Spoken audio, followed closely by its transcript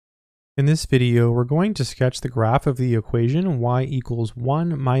In this video, we're going to sketch the graph of the equation y equals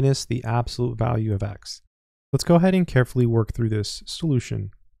 1 minus the absolute value of x. Let's go ahead and carefully work through this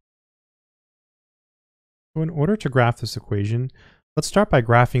solution. So in order to graph this equation, let's start by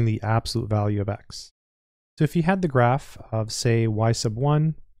graphing the absolute value of x. So if you had the graph of, say, y sub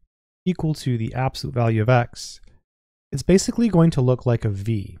 1 equal to the absolute value of x, it's basically going to look like a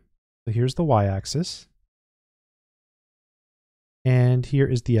V. So here's the y-axis. And here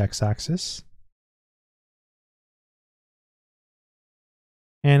is the x-axis.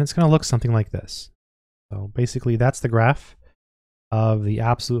 And it's going to look something like this. So basically, that's the graph of the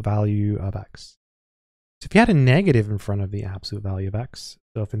absolute value of x. So if you had a negative in front of the absolute value of x,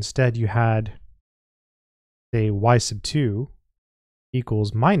 so if instead you had, say, y sub 2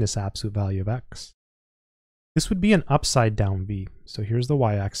 equals minus absolute value of x, this would be an upside down V. So here's the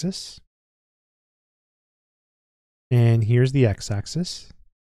y-axis. And here's the x-axis.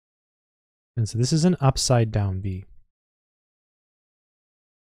 And so this is an upside down V.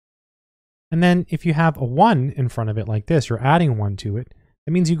 And then if you have a 1 in front of it like this, you're adding 1 to it,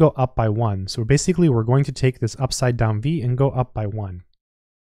 that means you go up by 1. So basically we're going to take this upside down V and go up by 1.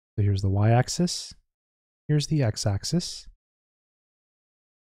 So here's the y-axis, here's the x-axis.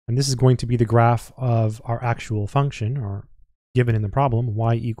 And this is going to be the graph of our actual function, or given in the problem,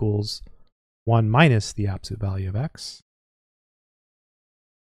 y equals 1 minus the absolute value of x.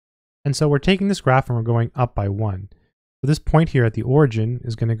 And so we're taking this graph and we're going up by 1. So this point here at the origin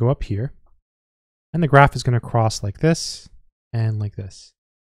is going to go up here. And the graph is going to cross like this and like this.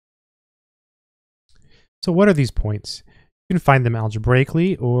 So what are these points? You can find them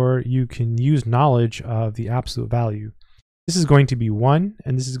algebraically, or you can use knowledge of the absolute value. This is going to be 1,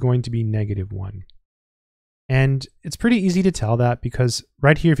 and this is going to be negative 1. And it's pretty easy to tell that because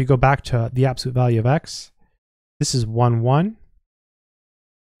right here, if you go back to the absolute value of x, this is 1, 1.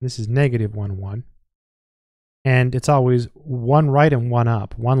 This is negative 1, 1. And it's always 1 right and 1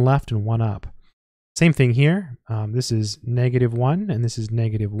 up, 1 left and 1 up. Same thing here. This is negative 1 and this is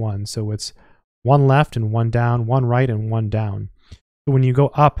negative 1. So it's 1 left and 1 down, 1 right and 1 down. So when you go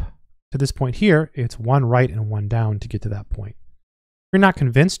up to this point here, it's 1 right and 1 down to get to that point. If you're not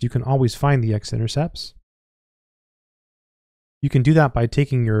convinced, you can always find the x-intercepts. You can do that by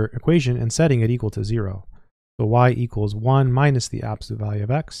taking your equation and setting it equal to 0. So y equals 1 minus the absolute value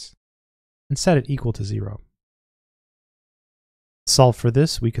of x, and set it equal to 0. To solve for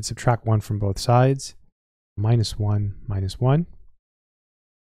this, we could subtract 1 from both sides. Minus 1 minus 1.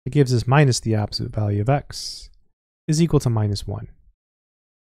 It gives us minus the absolute value of x is equal to minus 1.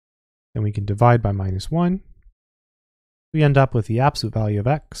 Then we can divide by minus 1. We end up with the absolute value of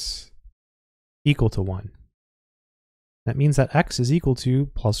x equal to 1. That means that x is equal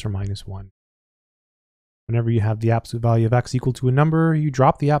to plus or minus 1. Whenever you have the absolute value of x equal to a number, you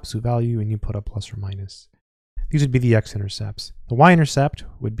drop the absolute value and you put a plus or minus. These would be the x-intercepts. The y-intercept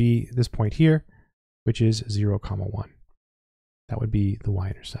would be this point here, which is 0, 1. That would be the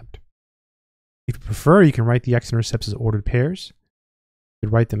y-intercept. If you prefer, you can write the x-intercepts as ordered pairs. You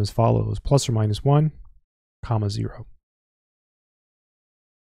could write them as follows: plus or minus 1, 0.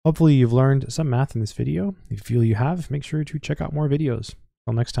 Hopefully you've learned some math in this video. If you feel you have, make sure to check out more videos.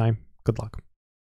 Until next time, good luck.